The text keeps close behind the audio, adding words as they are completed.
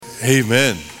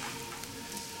Amen.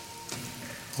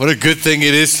 What a good thing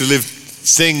it is to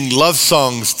sing love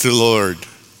songs to the Lord.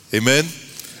 Amen.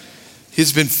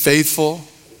 He's been faithful.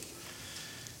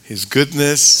 His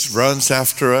goodness runs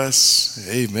after us.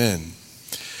 Amen.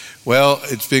 Well,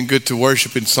 it's been good to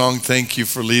worship in song. Thank you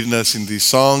for leading us in these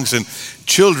songs. And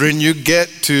children, you get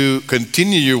to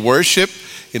continue your worship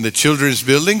in the children's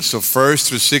building. So 1st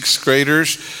through 6th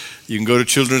graders, you can go to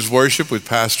children's worship with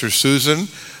Pastor Susan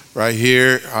right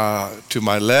here to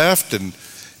my left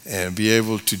and be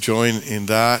able to join in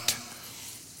that.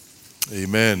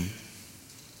 Amen.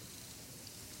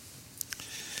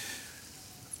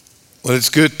 Well, it's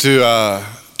good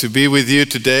to be with you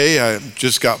today. I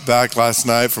just got back last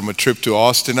night from a trip to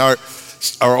Austin. Our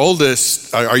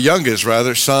youngest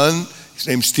son, his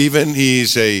name's Stephen.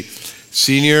 He's a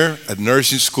senior at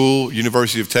nursing school,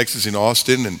 University of Texas in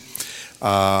Austin,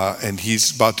 and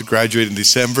he's about to graduate in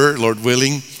December, Lord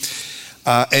willing.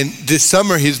 And this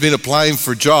summer he's been applying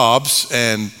for jobs,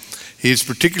 and he's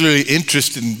particularly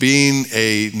interested in being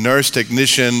a nurse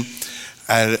technician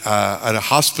at a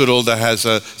hospital that has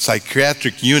a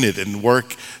psychiatric unit and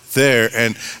work there.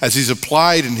 And as he's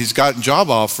applied and he's gotten job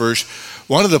offers,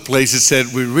 one of the places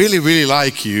said, "We really, really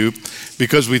like you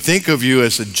because we think of you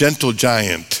as a gentle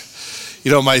giant." You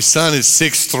know, my son is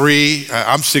 6'3",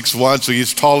 I'm 6'1", so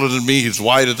he's taller than me, he's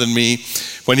wider than me.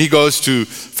 When he goes to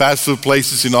fast food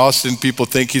places in Austin, people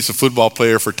think he's a football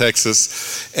player for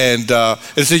Texas. And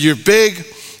so you're big,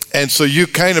 and so you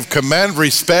kind of command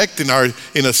respect in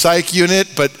a psych unit,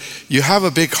 but you have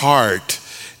a big heart,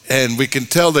 and we can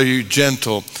tell that you're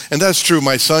gentle. And that's true.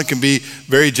 My son can be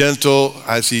very gentle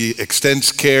as he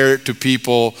extends care to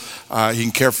people. He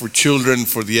can care for children,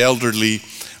 for the elderly,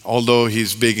 although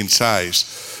he's big in size.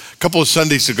 A couple of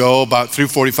Sundays ago, about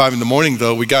 3:45 in the morning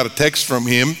though, we got a text from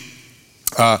him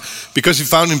because he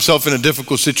found himself in a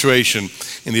difficult situation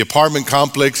in the apartment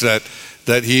complex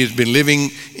that he has been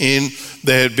living in.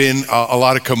 There had been a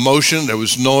lot of commotion. There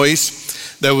was noise.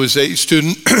 There was a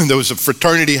student, there was a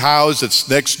fraternity house that's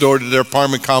next door to their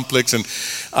apartment complex, and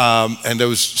there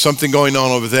was something going on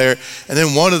over there. And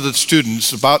then one of the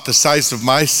students, about the size of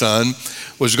my son,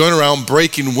 was going around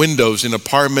breaking windows in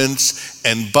apartments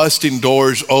and busting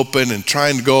doors open and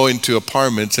trying to go into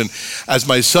apartments. And as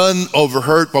my son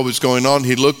overheard what was going on,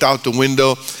 he looked out the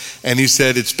window and he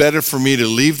said, "It's better for me to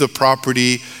leave the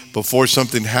property before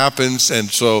something happens."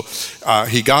 And so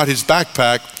he got his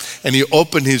backpack and he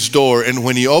opened his door. And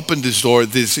when he opened his door,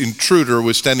 this intruder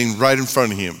was standing right in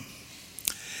front of him.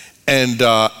 And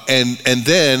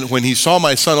then when he saw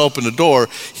my son open the door,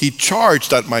 he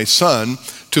charged at my son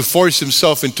to force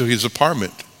himself into his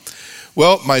apartment.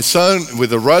 Well, my son,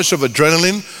 with a rush of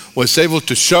adrenaline, was able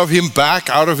to shove him back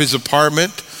out of his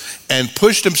apartment and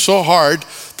pushed him so hard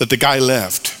that the guy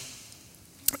left.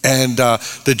 And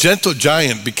the gentle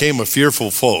giant became a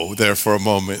fearful foe there for a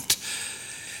moment.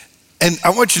 And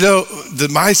I want you to know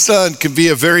that my son can be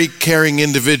a very caring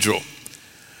individual.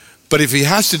 But if he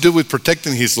has to do with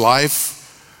protecting his life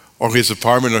or his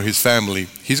apartment or his family,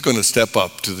 he's going to step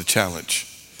up to the challenge.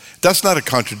 That's not a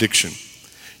contradiction.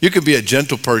 You can be a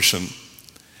gentle person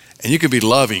and you can be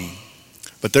loving,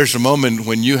 but there's a moment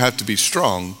when you have to be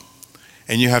strong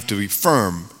and you have to be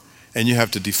firm and you have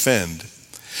to defend.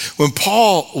 When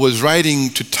Paul was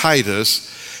writing to Titus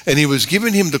and he was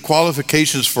giving him the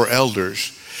qualifications for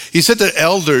elders, he said that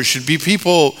elders should be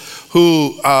people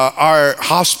who are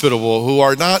hospitable, who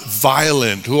are not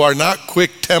violent, who are not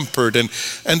quick-tempered,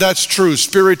 and that's true.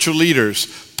 Spiritual leaders,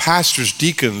 pastors,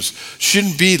 deacons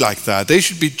shouldn't be like that. They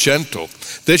should be gentle.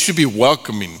 They should be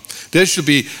welcoming. They should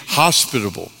be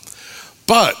hospitable.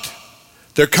 But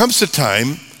there comes a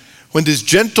time when these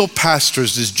gentle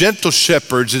pastors, these gentle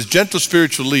shepherds, these gentle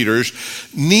spiritual leaders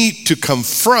need to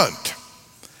confront,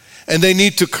 and they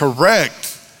need to correct,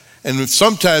 and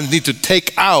sometimes need to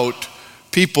take out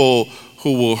people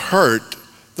who will hurt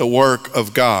the work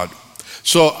of God.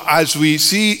 So as we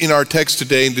see in our text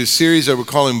today, in this series that we're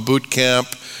calling Boot Camp,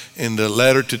 in the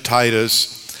letter to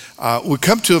Titus, we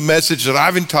come to a message that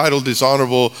I've entitled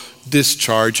Dishonorable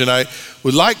Discharge. And I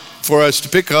would like for us to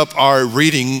pick up our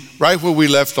reading right where we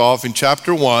left off in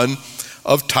chapter 1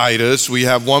 of Titus. We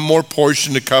have one more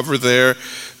portion to cover there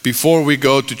before we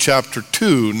go to chapter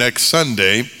 2 next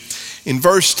Sunday. In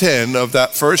verse 10 of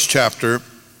that first chapter,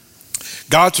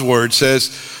 God's word says,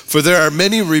 "For there are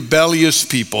many rebellious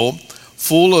people,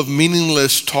 full of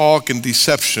meaningless talk and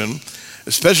deception,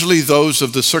 especially those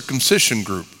of the circumcision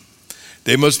group.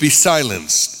 They must be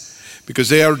silenced, because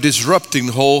they are disrupting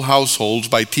whole households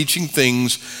by teaching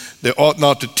things they ought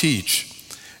not to teach,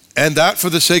 and that for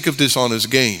the sake of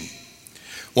dishonest gain.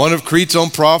 One of Crete's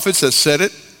own prophets has said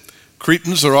it,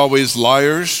 Cretans are always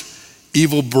liars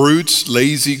evil brutes,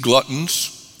 lazy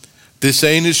gluttons. This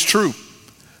saying is true.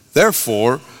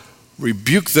 Therefore,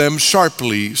 rebuke them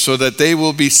sharply so that they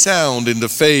will be sound in the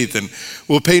faith and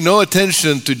will pay no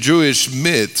attention to Jewish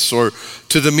myths or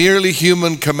to the merely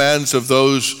human commands of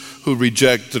those who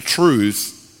reject the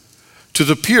truth. To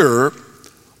the pure,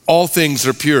 all things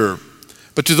are pure.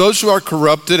 But to those who are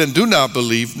corrupted and do not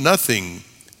believe, nothing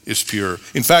is pure.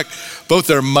 In fact, both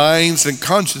their minds and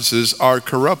consciences are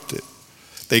corrupted.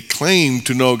 They claim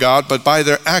to know God, but by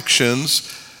their actions,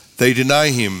 they deny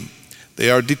Him. They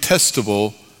are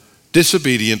detestable,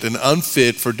 disobedient, and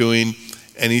unfit for doing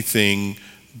anything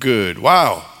good.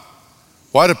 Wow,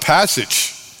 what a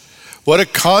passage. What a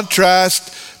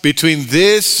contrast between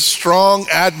this strong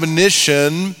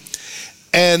admonition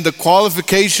and the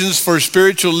qualifications for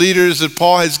spiritual leaders that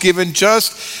Paul has given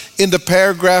just in the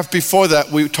paragraph before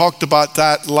that. We talked about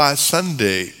that last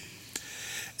Sunday.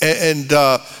 And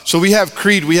so we have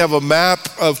Crete. We have a map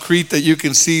of Crete that you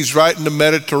can see is right in the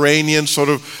Mediterranean, sort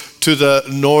of to the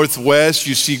northwest.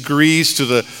 You see Greece. To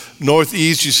the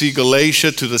northeast, you see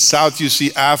Galatia. To the south, you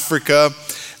see Africa.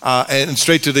 And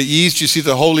straight to the east, you see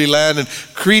the Holy Land. And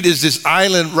Crete is this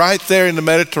island right there in the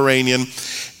Mediterranean.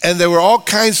 And there were all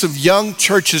kinds of young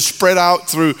churches spread out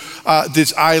through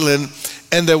this island.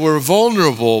 And they were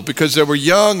vulnerable because they were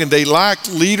young and they lacked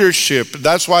leadership.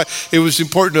 That's why it was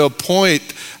important to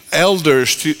appoint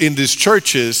elders in these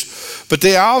churches. But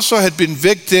they also had been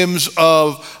victims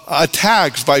of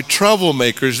attacks by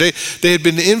troublemakers. They had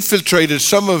been infiltrated,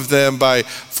 some of them, by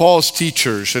false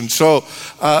teachers. And so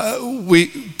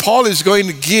Paul is going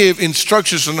to give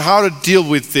instructions on how to deal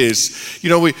with this. You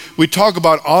know, we talk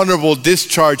about honorable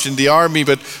discharge in the army,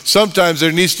 but sometimes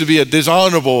there needs to be a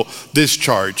dishonorable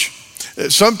discharge.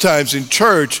 Sometimes in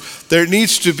church, there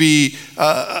needs to be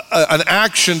an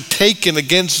action taken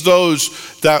against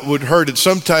those that would hurt it.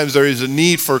 Sometimes there is a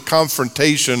need for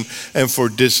confrontation and for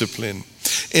discipline.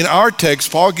 In our text,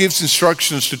 Paul gives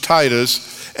instructions to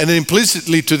Titus and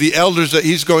implicitly to the elders that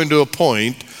he's going to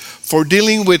appoint for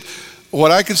dealing with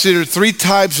what I consider three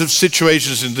types of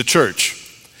situations in the church.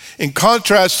 In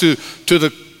contrast to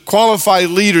the qualified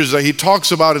leaders that he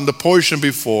talks about in the portion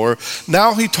before,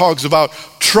 now he talks about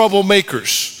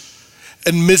troublemakers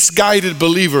and misguided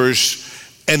believers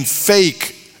and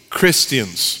fake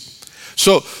Christians.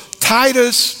 So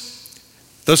Titus,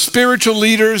 the spiritual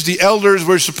leaders, the elders,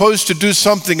 were supposed to do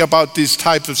something about these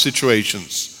types of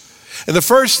situations. And the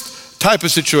first type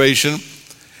of situation,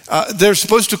 they're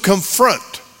supposed to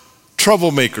confront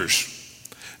troublemakers.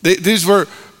 These were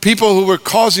people who were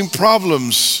causing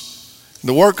problems in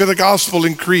the work of the gospel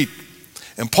in Crete.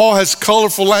 And Paul has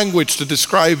colorful language to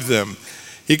describe them.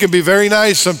 He can be very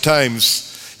nice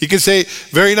sometimes. He can say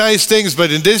very nice things,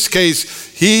 but in this case,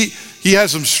 he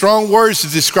has some strong words to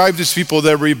describe these people.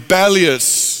 They're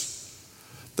rebellious.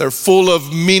 They're full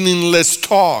of meaningless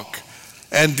talk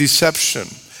and deception.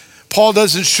 Paul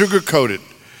doesn't sugarcoat it.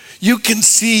 You can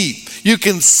see, you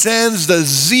can sense the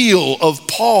zeal of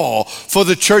Paul for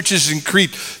the churches in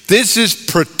Crete. This is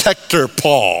protector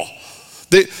Paul.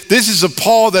 This is a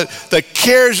Paul that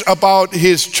cares about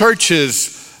his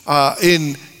churches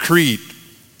in Crete.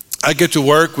 I get to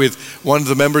work with one of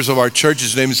the members of our church.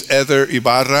 His name is Eder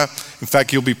Ibarra. In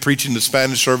fact, he'll be preaching the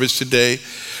Spanish service today.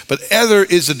 But Eder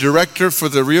is a director for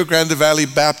the Rio Grande Valley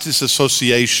Baptist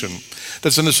Association.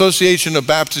 That's an association of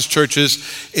Baptist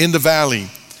churches in the valley.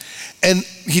 And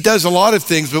he does a lot of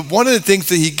things, but one of the things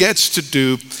that he gets to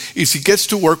do is he gets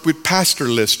to work with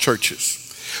pastorless churches.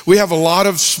 We have a lot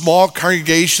of small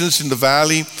congregations in the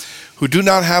valley who do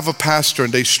not have a pastor,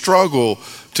 and they struggle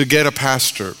to get a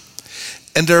pastor.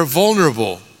 And they're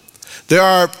vulnerable. There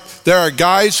are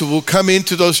guys who will come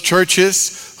into those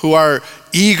churches who are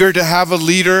eager to have a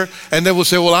leader, and they will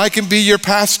say, well, I can be your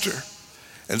pastor.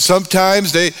 And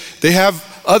sometimes they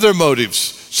have other motives.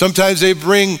 Sometimes they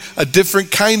bring a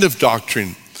different kind of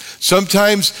doctrine.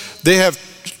 Sometimes they have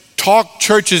talked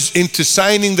churches into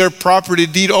signing their property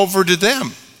deed over to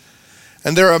them.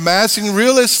 And they're amassing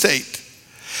real estate.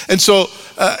 And so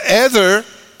Eder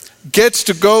gets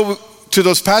to go to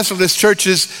those pastorless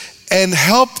churches and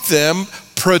help them,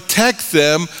 protect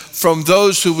them from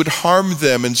those who would harm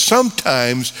them. And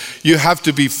sometimes you have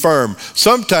to be firm.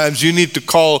 Sometimes you need to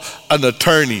call an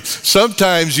attorney.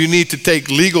 Sometimes you need to take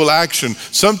legal action.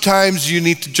 Sometimes you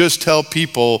need to just tell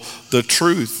people the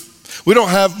truth. We don't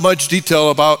have much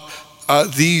detail about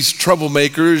these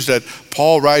troublemakers that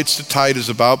Paul writes to Titus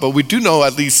about, but we do know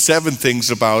at least 7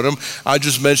 things about them. I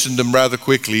just mentioned them rather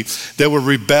quickly. They were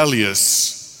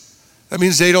rebellious. That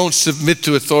means they don't submit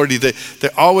to authority.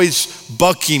 They're always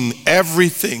bucking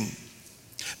everything.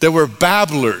 They were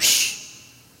babblers.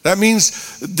 That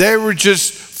means they were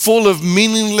just full of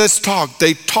meaningless talk.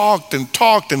 They talked and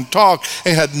talked and talked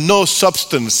and had no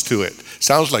substance to it.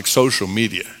 Sounds like social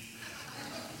media.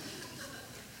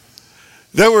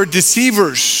 They were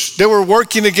deceivers. They were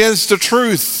working against the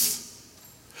truth.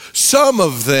 Some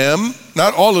of them,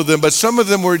 not all of them, but some of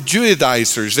them were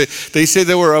Judaizers. They say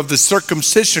they were of the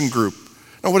circumcision group.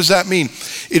 Now, what does that mean?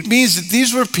 It means that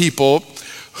these were people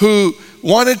who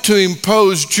wanted to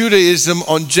impose Judaism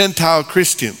on Gentile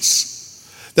Christians.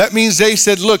 That means they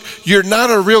said, look, you're not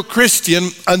a real Christian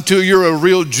until you're a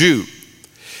real Jew.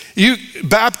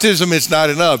 Baptism is not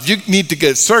enough. You need to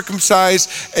get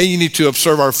circumcised, and you need to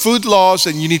observe our food laws,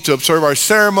 and you need to observe our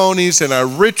ceremonies and our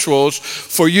rituals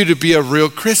for you to be a real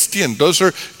Christian. Those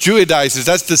are Judaizers.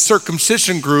 That's the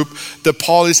circumcision group that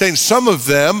Paul is saying. Some of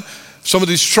them, some of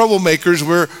these troublemakers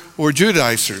were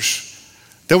Judaizers.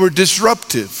 They were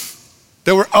disruptive.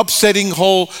 They were upsetting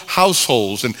whole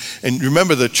households. And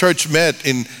remember, the church met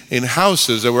in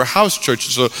houses. There were house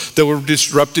churches, so they were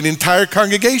disrupting entire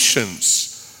congregations.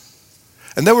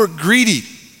 And they were greedy.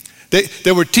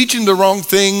 They were teaching the wrong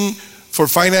thing for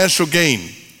financial gain.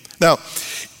 Now,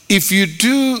 if you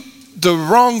do the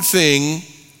wrong thing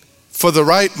for the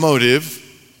right motive,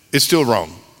 it's still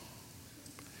wrong.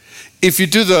 If you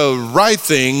do the right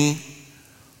thing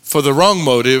for the wrong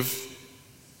motive,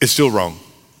 it's still wrong.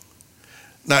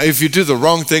 Now, if you do the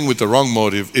wrong thing with the wrong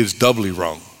motive, it's doubly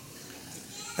wrong.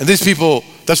 And these people,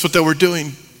 that's what they were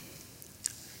doing.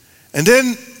 And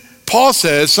then Paul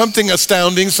says something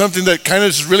astounding, something that kind of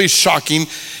is really shocking.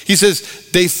 He says,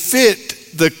 they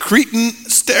fit the Cretan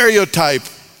stereotype.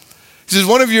 He says,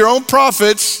 one of your own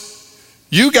prophets,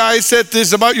 you guys said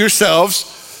this about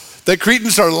yourselves, that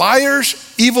Cretans are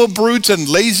liars, evil brutes, and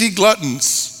lazy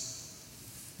gluttons.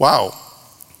 Wow.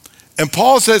 And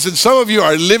Paul says, and some of you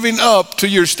are living up to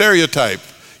your stereotype.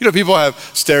 You know, people have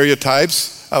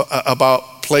stereotypes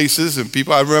about places and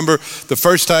people. I remember the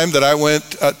first time that I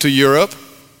went to Europe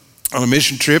on a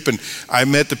mission trip, and I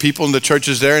met the people in the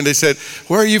churches there, and they said,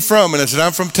 where are you from? And I said,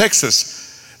 I'm from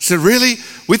Texas. I said, really?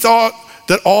 We thought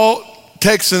that all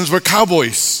Texans were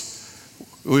cowboys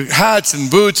with hats and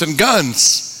boots and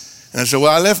guns. And I said,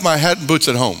 well, I left my hat and boots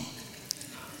at home.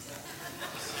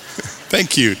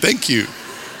 Thank you.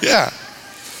 Yeah.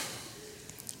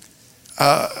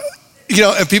 You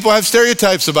know, and people have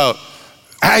stereotypes about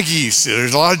Aggies.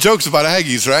 There's a lot of jokes about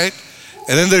Aggies, right?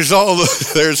 And then there's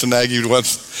there's an Aggie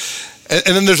once.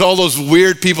 And then there's all those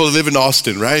weird people that live in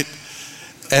Austin, right?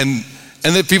 And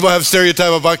then people have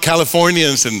stereotype about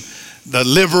Californians and the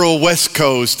liberal West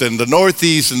Coast and the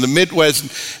Northeast and the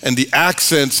Midwest and the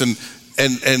accents.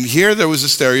 And here there was a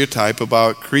stereotype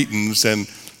about Cretans and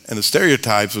the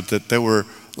stereotypes that they were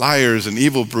liars and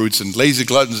evil brutes and lazy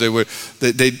gluttons. They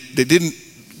didn't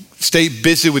stay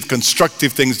busy with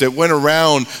constructive things. They went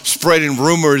around spreading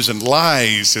rumors and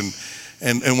lies.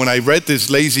 And when I read this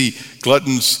lazy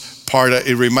gluttons part,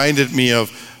 it reminded me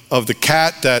of the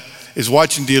cat that is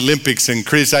watching the Olympics and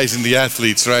criticizing the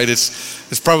athletes, right?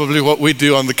 It's probably what we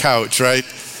do on the couch, right?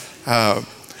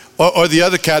 Or the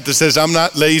other cat that says, I'm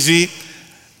not lazy,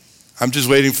 I'm just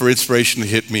waiting for inspiration to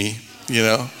hit me, you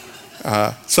know?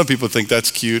 Some people think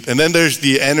that's cute. And then there's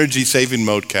the energy saving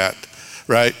mode cat,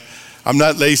 right? I'm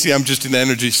not lazy, I'm just in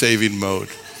energy saving mode.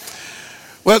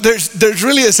 Well, there's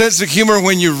really a sense of humor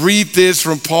when you read this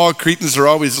from Paul. Cretans are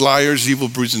always liars, evil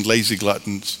brutes, and lazy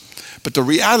gluttons. But the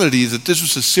reality is that this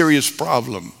was a serious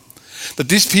problem. That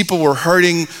these people were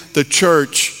hurting the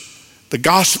church, the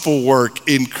gospel work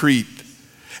in Crete.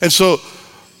 And so,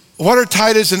 what are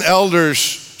Titus and elders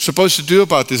supposed to do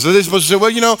about this? Are they supposed to say,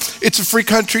 well, you know, it's a free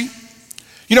country.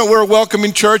 You know, we're a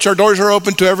welcoming church. Our doors are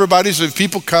open to everybody. So if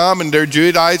people come and they're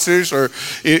Judaizers, or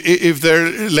if they're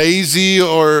lazy,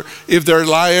 or if they're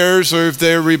liars, or if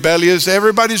they're rebellious,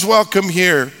 everybody's welcome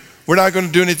here. We're not going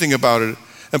to do anything about it.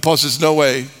 And Paul says, no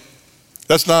way.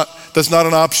 That's not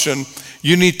an option.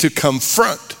 You need to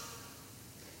confront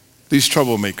these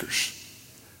troublemakers.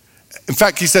 In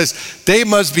fact, he says, they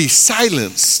must be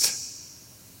silenced.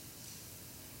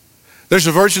 There's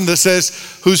a version that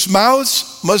says, whose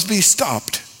mouths must be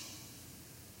stopped.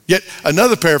 Yet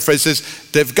another paraphrase says,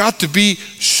 they've got to be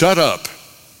shut up.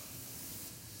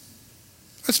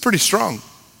 That's pretty strong.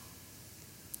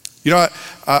 You know,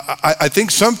 I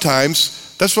think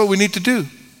sometimes that's what we need to do.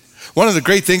 One of the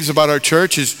great things about our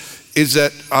church is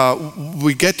that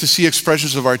we get to see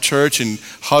expressions of our church in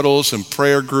huddles and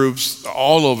prayer groups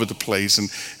all over the place.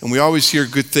 And we always hear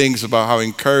good things about how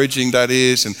encouraging that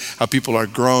is and how people are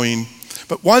growing.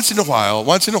 But once in a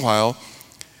while,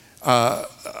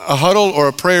 a huddle or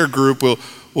a prayer group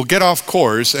will get off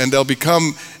course, and they'll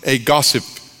become a gossip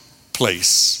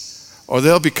place, or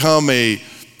they'll become a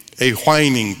a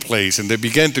whining place, and they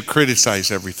began to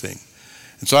criticize everything.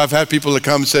 And so I've had people that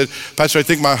come and said, Pastor, I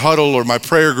think my huddle or my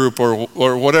prayer group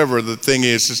or whatever the thing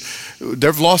is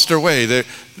they've lost their way.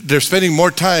 They're spending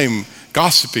more time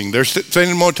gossiping. They're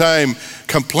spending more time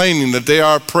complaining that they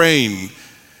are praying.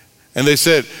 And they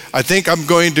said, I think I'm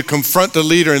going to confront the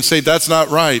leader and say, that's not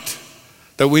right,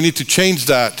 that we need to change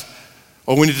that,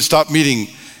 or we need to stop meeting.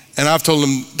 And I've told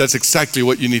them that's exactly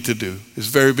what you need to do. It's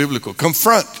very biblical.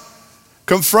 Confront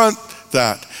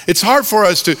that. It's hard for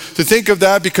us to think of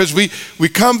that because we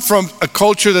come from a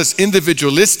culture that's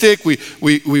individualistic. We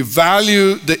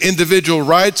value the individual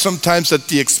right sometimes at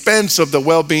the expense of the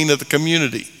well-being of the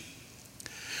community.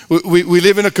 We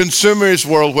live in a consumerist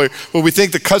world where we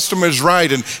think the customer is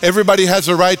right and everybody has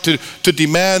a right to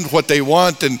demand what they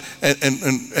want and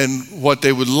what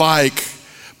they would like.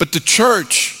 But the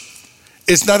church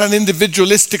is not an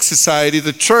individualistic society.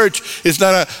 The church is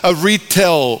not a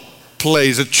retail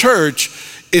place. A church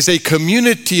is a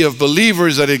community of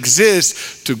believers that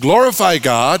exists to glorify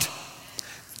God,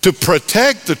 to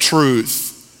protect the truth,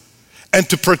 and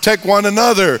to protect one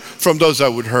another from those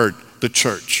that would hurt the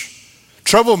church.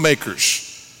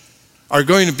 Troublemakers are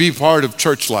going to be part of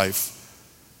church life.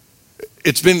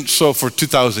 It's been so for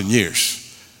 2,000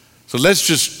 years. So let's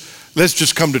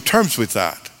just come to terms with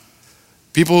that.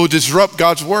 People who disrupt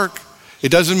God's work. It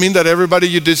doesn't mean that everybody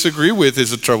you disagree with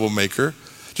is a troublemaker.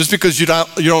 Just because you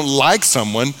don't like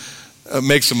someone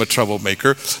makes them a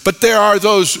troublemaker. But there are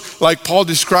those, like Paul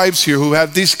describes here, who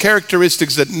have these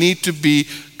characteristics that need to be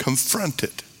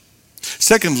confronted.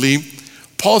 Secondly,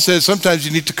 Paul says sometimes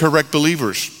you need to correct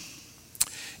believers.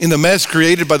 In the mess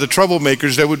created by the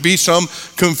troublemakers, there would be some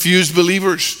confused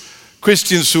believers,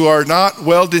 Christians who are not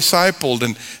well discipled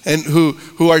and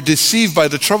who are deceived by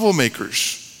the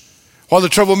troublemakers. While the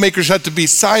troublemakers had to be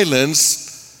silenced,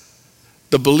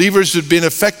 the believers who'd been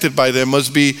affected by them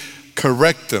must be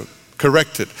corrected.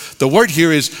 The word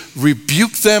here is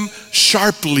rebuke them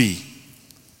sharply.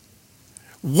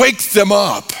 Wake them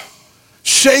up.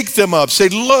 Shake them up. Say,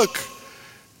 look,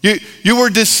 you were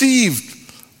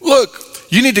deceived. Look,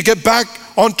 you need to get back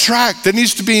on track. There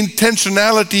needs to be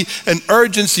intentionality and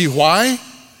urgency. Why?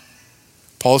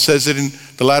 Paul says it in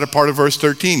the latter part of verse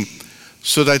 13.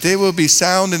 So that they will be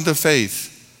sound in the faith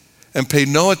and pay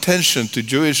no attention to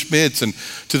Jewish myths and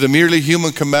to the merely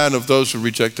human command of those who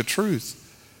reject the truth.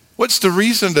 What's the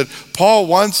reason that Paul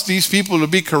wants these people to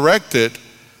be corrected?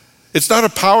 It's not a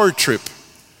power trip.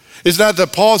 It's not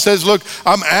that Paul says, look,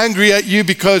 I'm angry at you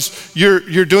because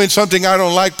you're doing something I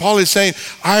don't like. Paul is saying,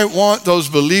 I want those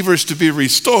believers to be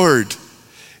restored.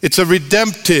 It's a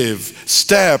redemptive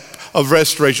step of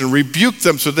restoration. Rebuke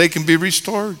them so they can be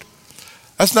restored.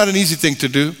 That's not an easy thing to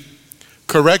do.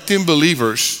 Correcting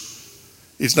believers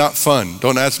is not fun.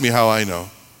 Don't ask me how I know.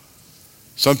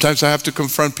 Sometimes I have to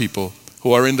confront people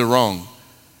who are in the wrong.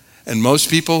 And most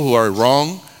people who are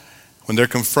wrong, when they're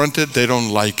confronted, they don't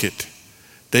like it.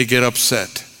 They get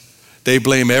upset. They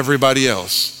blame everybody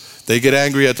else. They get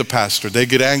angry at the pastor. They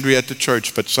get angry at the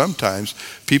church. But sometimes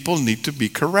people need to be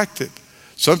corrected.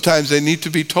 Sometimes they need to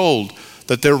be told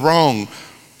that they're wrong.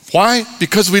 Why?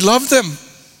 Because we love them.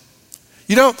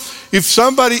 You know,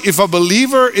 if a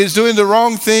believer is doing the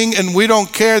wrong thing and we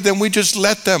don't care, then we just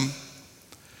let them.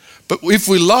 But if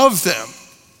we love them,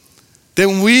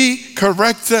 then we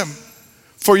correct them.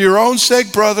 For your own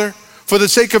sake, brother, for the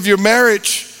sake of your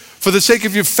marriage, for the sake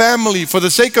of your family, for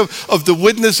the sake of the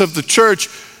witness of the church,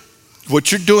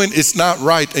 what you're doing is not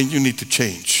right and you need to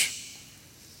change.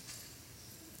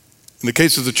 In the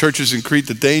case of the churches in Crete,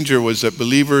 the danger was that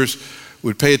believers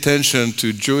would pay attention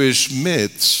to Jewish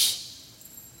myths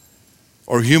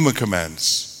or human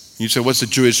commands. You say, what's a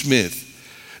Jewish myth?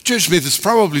 Jewish myth is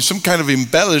probably some kind of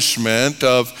embellishment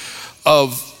of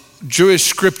Jewish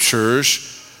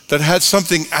scriptures that had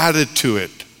something added to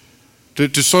it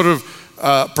to sort of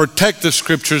protect the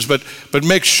scriptures, but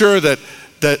make sure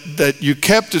that you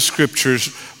kept the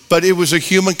scriptures, but it was a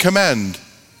human command.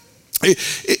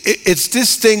 It's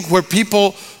this thing where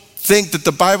people think that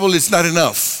the Bible is not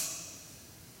enough,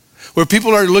 where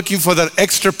people are looking for that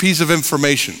extra piece of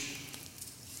information.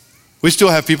 We still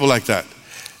have people like that.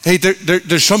 Hey,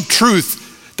 there's some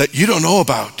truth that you don't know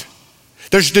about.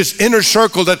 There's this inner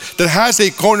circle that has a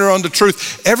corner on the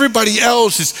truth. Everybody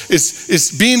else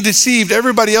is being deceived.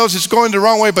 Everybody else is going the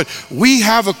wrong way, but we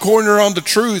have a corner on the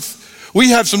truth. We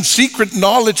have some secret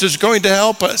knowledge that's going to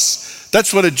help us.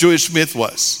 That's what a Jewish myth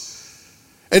was.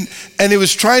 And it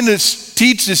was trying to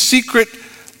teach the secret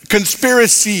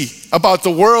conspiracy about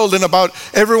the world and about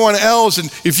everyone else. And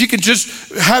if you can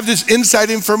just have this inside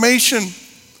information,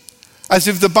 as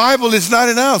if the Bible is not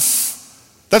enough.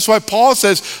 That's why Paul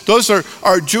says those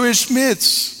are Jewish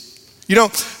myths. You know,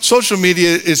 social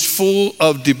media is full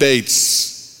of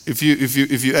debates. If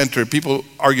you enter, people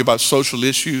argue about social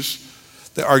issues.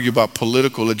 They argue about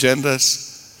political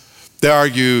agendas. They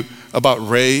argue about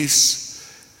race.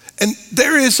 And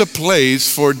there is a place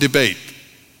for debate.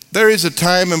 There is a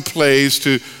time and place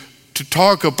to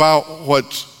talk about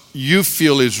what you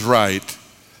feel is right.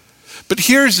 But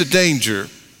here's the danger.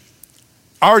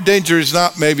 Our danger is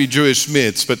not maybe Jewish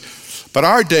myths, but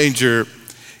our danger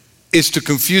is to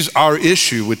confuse our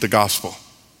issue with the gospel.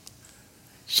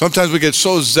 Sometimes we get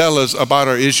so zealous about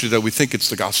our issue that we think it's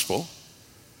the gospel.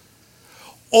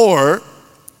 Or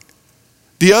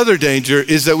the other danger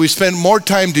is that we spend more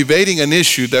time debating an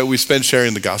issue than we spend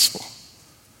sharing the gospel.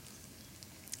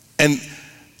 And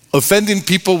offending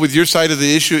people with your side of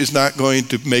the issue is not going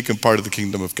to make them part of the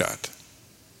kingdom of God.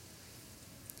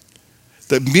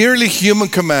 The merely human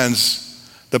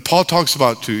commands that Paul talks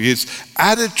about too is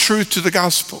added truth to the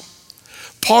gospel.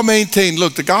 Paul maintained,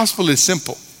 look, the gospel is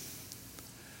simple.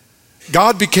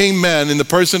 God became man in the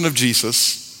person of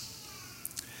Jesus.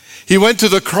 He went to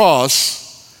the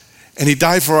cross and he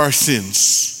died for our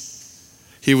sins.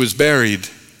 He was buried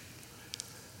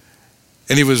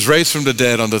and he was raised from the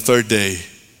dead on the third day.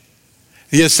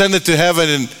 He ascended to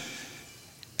heaven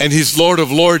and he's Lord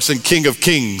of lords and King of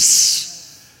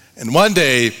kings. And one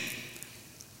day,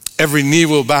 every knee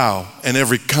will bow and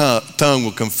every tongue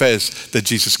will confess that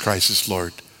Jesus Christ is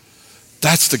Lord.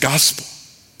 That's the gospel.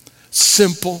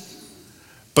 Simple,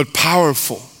 but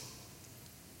powerful.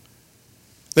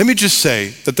 Let me just say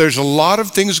that there's a lot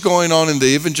of things going on in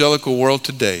the evangelical world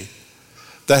today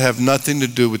that have nothing to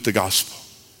do with the gospel.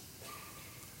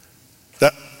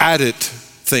 That added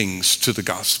things to the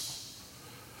gospel.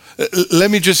 Let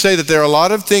me just say that there are a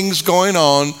lot of things going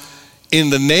on in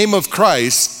the name of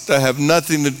Christ that have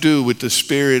nothing to do with the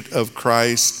Spirit of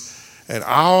Christ. And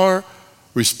our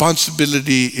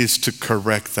responsibility is to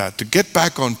correct that, to get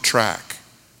back on track.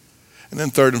 And then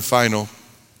third and final,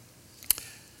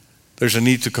 there's a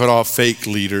need to cut off fake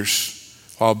leaders.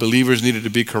 While believers needed to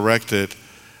be corrected,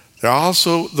 there are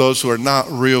also those who are not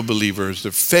real believers.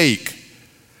 They're fake.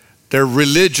 They're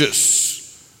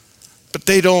religious, but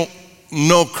they don't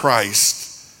know Christ.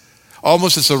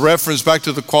 Almost as a reference back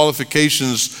to the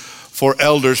qualifications for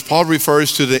elders, Paul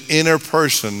refers to the inner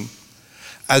person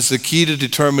as the key to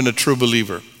determine a true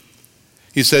believer.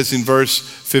 He says in verse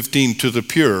 15, to the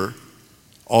pure,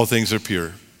 all things are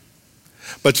pure.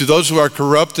 But to those who are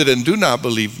corrupted and do not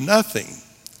believe, nothing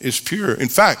is pure. In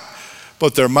fact,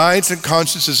 both their minds and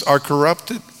consciences are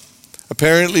corrupted.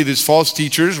 Apparently, these false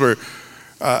teachers were,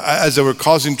 as they were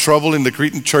causing trouble in the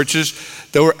Cretan churches,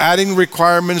 they were adding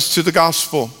requirements to the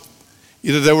gospel.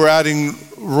 Either they were adding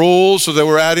rules or they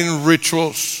were adding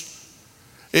rituals.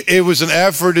 It was an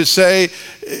effort to say,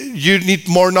 you need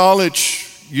more knowledge.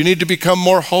 You need to become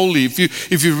more holy.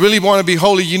 If you really want to be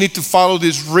holy, you need to follow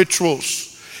these rituals.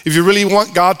 If you really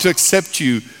want God to accept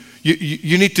you,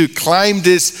 you need to climb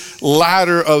this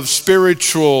ladder of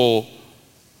spiritual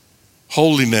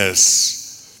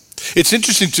holiness. It's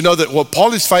interesting to know that what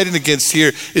Paul is fighting against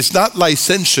here is not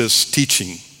licentious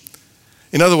teaching.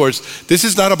 In other words, this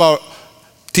is not about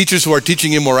teachers who are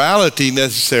teaching immorality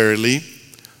necessarily.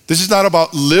 This is not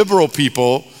about liberal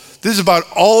people. This is about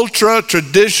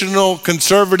ultra-traditional,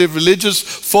 conservative, religious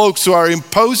folks who are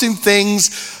imposing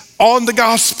things on the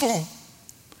gospel.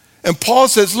 And Paul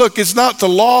says, look, it's not the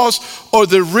laws or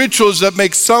the rituals that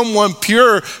make someone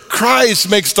pure.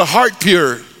 Christ makes the heart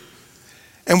pure.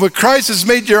 And when Christ has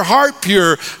made your heart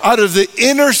pure, out of the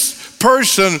inner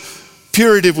person,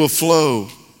 purity will flow.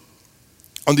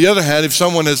 On the other hand, if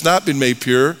someone has not been made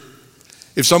pure,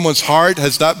 if someone's heart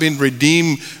has not been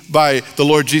redeemed by the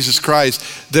Lord Jesus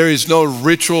Christ, there is no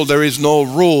ritual, there is no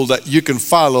rule that you can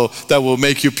follow that will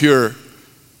make you pure.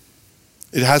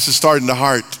 It has to start in the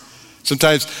heart.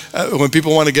 Sometimes when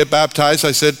people want to get baptized,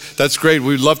 I said, that's great,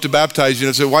 we'd love to baptize you.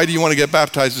 And I said, why do you want to get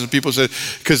baptized? And people said,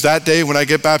 because that day when I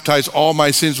get baptized, all my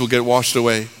sins will get washed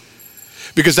away.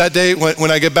 Because that day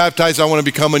when I get baptized, I want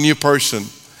to become a new person.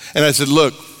 And I said,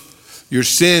 look, your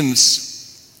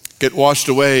sins get washed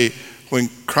away when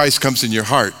Christ comes in your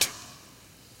heart.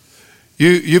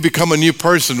 You become a new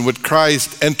person when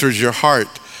Christ enters your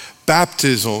heart.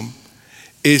 Baptism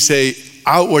is an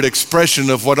outward expression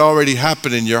of what already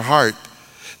happened in your heart.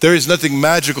 There is nothing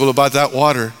magical about that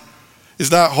water.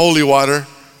 It's not holy water.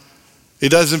 It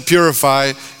doesn't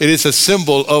purify. It is a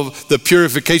symbol of the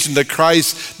purification that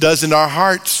Christ does in our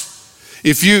hearts.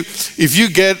 If you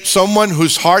get someone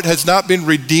whose heart has not been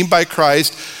redeemed by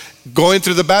Christ, going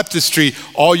through the baptistry,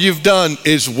 all you've done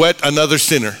is wet another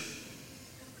sinner.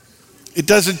 It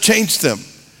doesn't change them.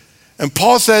 And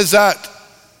Paul says that.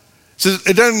 So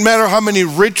it doesn't matter how many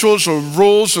rituals or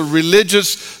rules or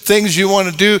religious things you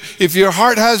want to do. If your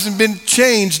heart hasn't been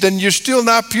changed, then you're still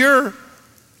not pure.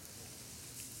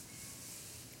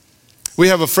 We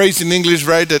have a phrase in English,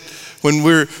 right, that when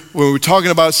we're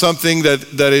talking about something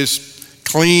that is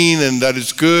clean and that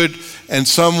is good, and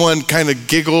someone kind of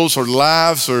giggles or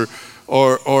laughs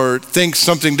or thinks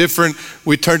something different,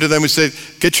 we turn to them and say,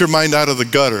 "Get your mind out of the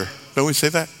gutter." Don't we say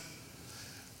that?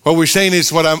 What we're saying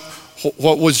is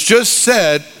what was just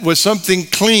said was something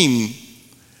clean,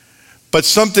 but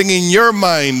something in your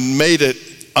mind made it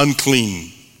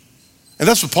unclean. And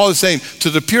that's what Paul is saying. To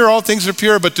the pure, all things are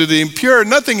pure, but to the impure,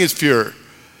 nothing is pure,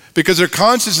 because their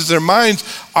consciences, their minds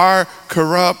are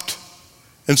corrupt.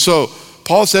 And so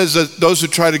Paul says that those who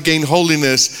try to gain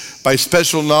holiness by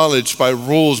special knowledge, by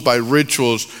rules, by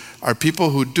rituals, are people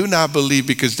who do not believe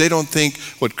because they don't think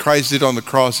what Christ did on the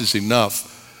cross is enough.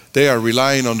 They are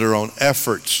relying on their own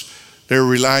efforts. They're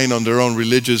relying on their own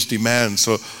religious demands.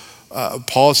 So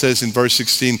Paul says in verse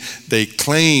 16, they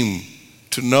claim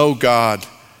to know God,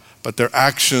 but by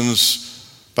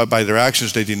their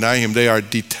actions they deny him. They are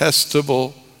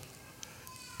detestable,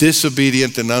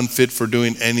 disobedient, and unfit for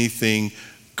doing anything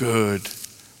good.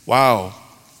 Wow.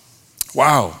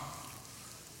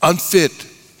 Unfit,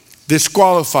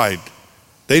 disqualified.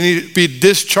 They need to be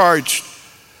discharged.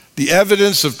 The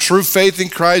evidence of true faith in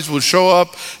Christ will show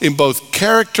up in both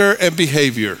character and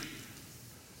behavior.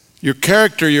 Your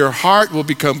character, your heart will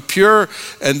become pure,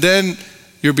 and then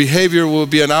your behavior will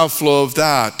be an outflow of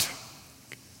that.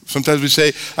 Sometimes we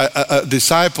say a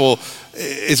disciple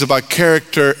is about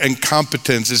character and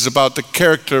competence. It's about the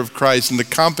character of Christ and the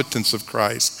competence of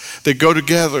Christ. They go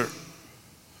together.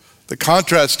 The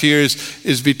contrast here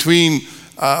is between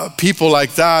people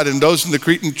like that and those in the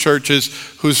Cretan churches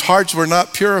whose hearts were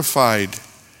not purified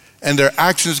and their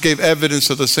actions gave evidence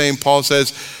of the same. Paul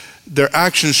says their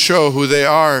actions show who they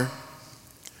are.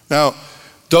 Now,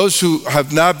 those who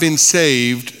have not been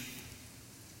saved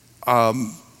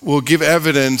will give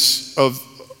evidence of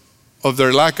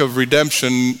their lack of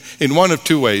redemption in one of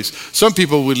two ways. Some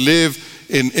people would live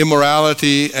in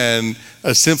immorality and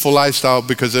a sinful lifestyle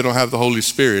because they don't have the Holy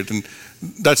Spirit, and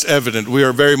that's evident. We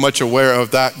are very much aware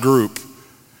of that group.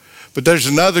 But there's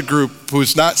another group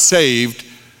who's not saved,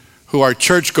 who are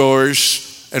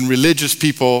churchgoers and religious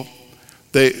people.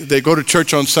 They go to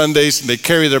church on Sundays and they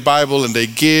carry their Bible and they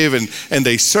give and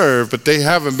they serve, but they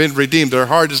haven't been redeemed. Their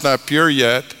heart is not pure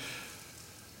yet.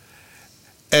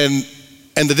 And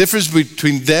the difference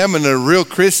between them and a real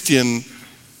Christian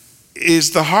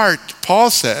is the heart. Paul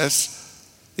says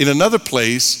in another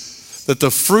place that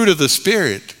the fruit of the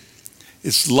Spirit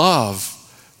is love,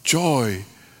 joy,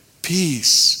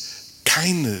 peace,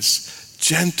 kindness,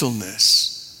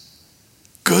 gentleness,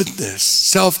 goodness,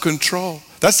 self-control.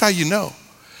 That's how you know.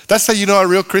 That's how you know a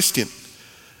real Christian.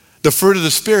 The fruit of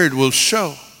the Spirit will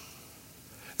show.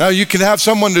 Now you can have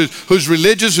someone who's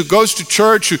religious, who goes to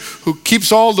church, who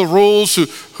keeps all the rules,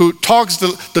 who talks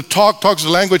talks the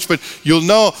language, but you'll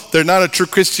know they're not a true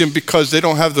Christian because they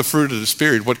don't have the fruit of the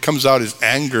Spirit. What comes out is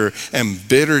anger and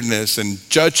bitterness and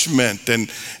judgment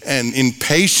and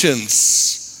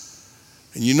impatience.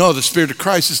 And you know the Spirit of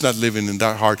Christ is not living in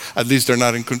that heart. At least they're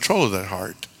not in control of that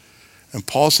heart. And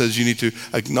Paul says you need to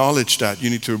acknowledge that.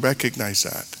 You need to recognize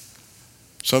that.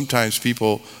 Sometimes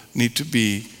people need to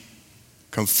be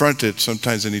confronted.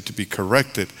 Sometimes they need to be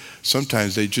corrected.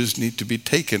 Sometimes they just need to be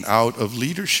taken out of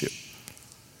leadership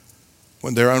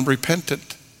when they're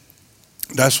unrepentant.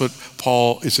 That's what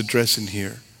Paul is addressing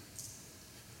here.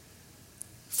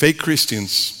 Fake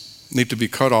Christians need to be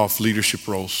cut off leadership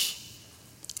roles,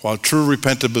 while true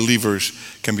repentant believers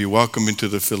can be welcomed into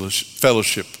the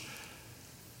fellowship.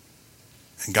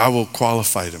 And God will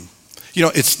qualify them. You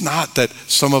know, it's not that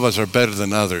some of us are better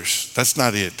than others. That's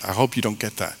not it. I hope you don't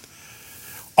get that.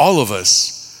 All of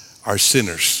us are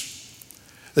sinners.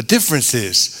 The difference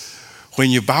is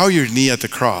when you bow your knee at the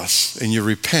cross and you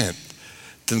repent,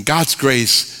 then God's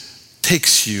grace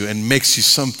takes you and makes you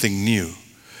something new.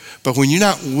 But when you're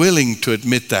not willing to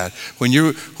admit that, when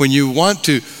you want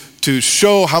to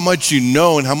show how much you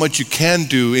know and how much you can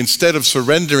do instead of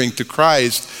surrendering to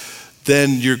Christ,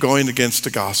 then you're going against the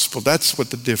gospel. That's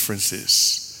what the difference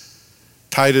is.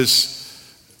 Titus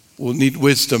will need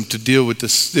wisdom to deal with the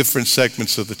different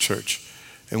segments of the church.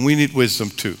 And we need wisdom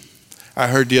too. I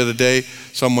heard the other day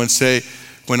someone say,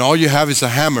 when all you have is a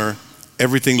hammer,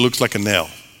 everything looks like a nail.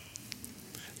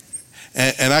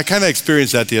 And I kind of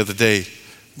experienced that the other day.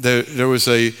 There was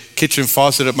a kitchen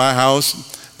faucet at my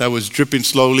house that was dripping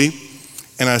slowly.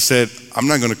 And I said, I'm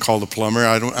not going to call the plumber.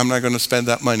 I'm not going to spend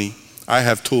that money. I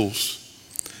have tools.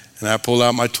 And I pulled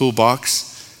out my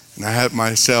toolbox And I had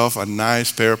myself a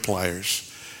nice pair of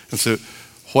pliers. And so,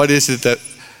 what is it that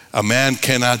a man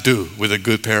cannot do with a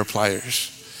good pair of pliers?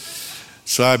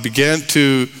 So I began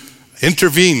to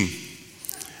intervene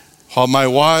while my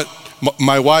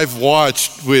wife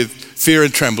watched with fear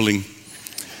and trembling.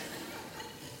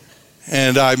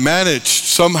 And I managed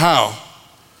somehow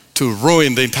to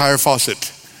ruin the entire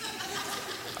faucet.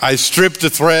 I stripped the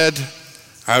thread,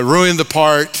 I ruined the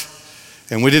part,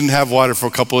 and we didn't have water for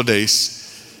a couple of days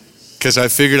because I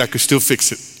figured I could still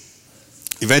fix it.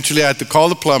 Eventually I had to call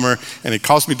the plumber, and it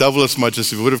cost me double as much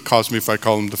as it would have cost me if I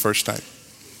called him the first time.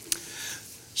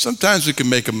 Sometimes we can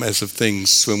make a mess of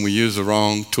things when we use the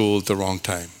wrong tool at the wrong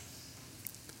time.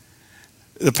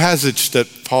 The passage that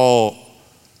Paul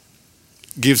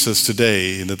gives us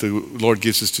today, and that the Lord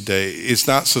gives us today, is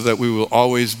not so that we will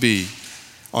always be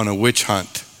on a witch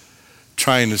hunt,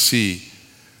 trying to see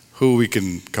who we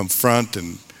can confront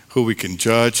and who we can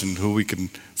judge and who we can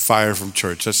fire from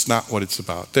church. That's not what it's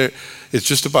about. It's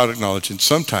just about acknowledging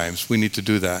sometimes we need to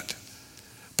do that.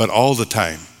 But all the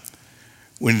time,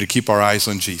 we need to keep our eyes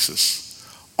on Jesus.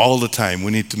 All the time,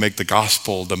 we need to make the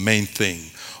gospel the main thing.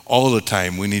 All the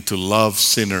time, we need to love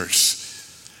sinners,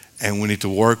 and we need to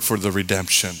work for the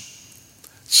redemption.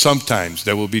 Sometimes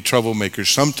there will be troublemakers.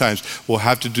 Sometimes we'll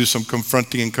have to do some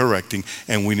confronting and correcting,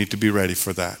 and we need to be ready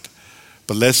for that.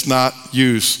 But let's not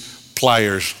use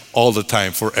pliers all the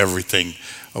time for everything,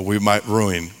 or we might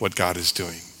ruin what God is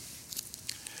doing.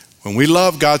 When we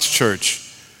love God's church,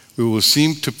 we will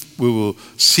seek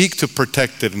to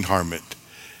protect it and harm it.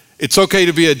 It's okay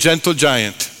to be a gentle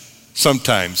giant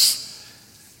sometimes,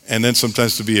 and then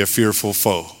sometimes to be a fearful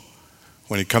foe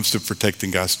when it comes to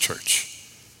protecting God's church.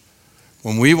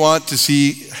 When we want to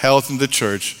see health in the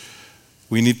church,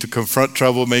 we need to confront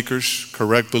troublemakers,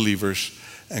 correct believers,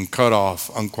 and cut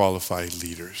off unqualified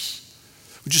leaders.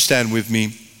 Would you stand with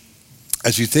me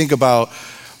as you think about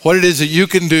what it is that you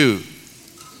can do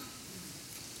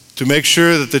to make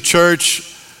sure that the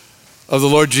church of the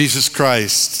Lord Jesus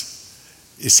Christ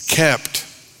is kept,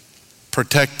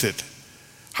 protected?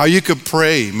 How you could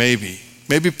pray, maybe.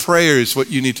 Maybe prayer is what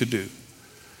you need to do.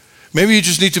 Maybe you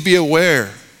just need to be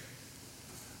aware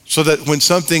so that when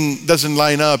something doesn't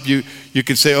line up, you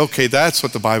can say, okay, that's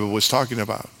what the Bible was talking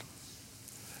about.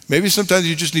 Maybe sometimes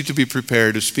you just need to be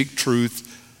prepared to speak truth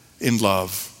in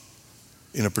love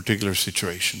in a particular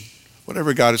situation.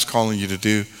 Whatever God is calling you to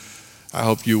do, I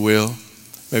hope you will.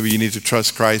 Maybe you need to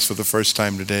trust Christ for the first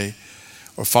time today,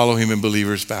 or follow him in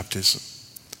believer's baptism.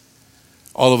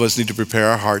 All of us need to prepare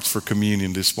our hearts for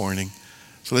communion this morning.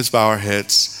 So let's bow our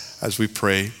heads as we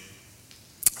pray.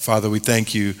 Father, we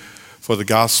thank you for the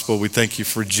gospel. We thank you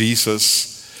for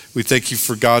Jesus. We thank you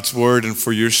for God's word and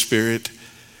for your spirit.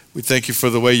 We thank you for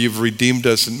the way you've redeemed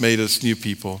us and made us new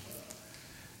people.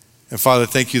 And Father,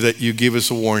 thank you that you give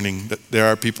us a warning that there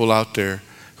are people out there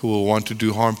who will want to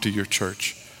do harm to your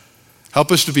church.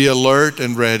 Help us to be alert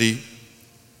and ready.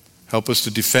 Help us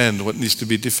to defend what needs to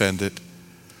be defended,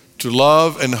 to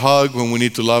love and hug when we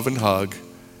need to love and hug,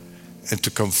 and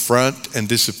to confront and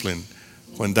discipline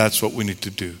when that's what we need to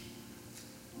do.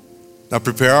 Now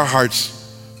prepare our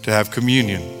hearts to have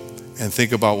communion and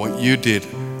think about what you did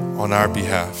on our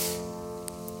behalf.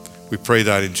 We pray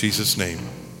that in Jesus' name.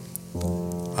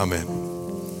 Amen.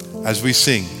 As we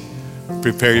sing,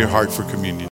 prepare your heart for communion.